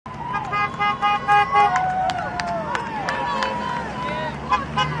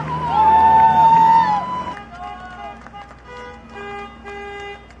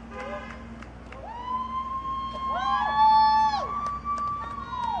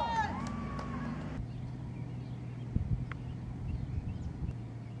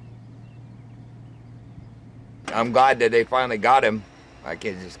I'm glad that they finally got him.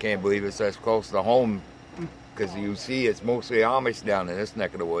 Just can't believe it's as close to home, because you see it's mostly Amish down in this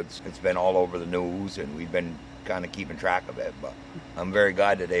neck of the woods. It's been all over the news, and we've been kind of keeping track of it. But I'm very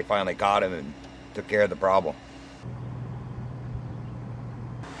glad that they finally caught him and took care of the problem.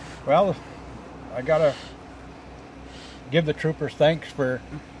 Well, I gotta give the troopers thanks for,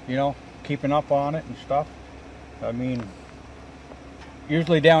 keeping up on it and stuff. I mean,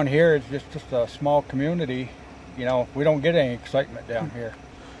 usually down here it's just a small community. We don't get any excitement down here.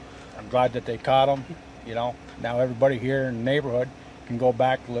 I'm glad that they caught them. Now everybody here in the neighborhood can go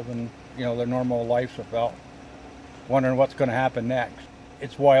back living, their normal lives without wondering what's going to happen next.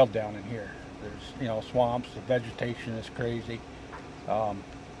 It's wild down in here. There's, swamps. The vegetation is crazy.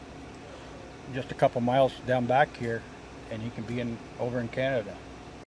 Just a couple miles down back here, and you can be over in Canada.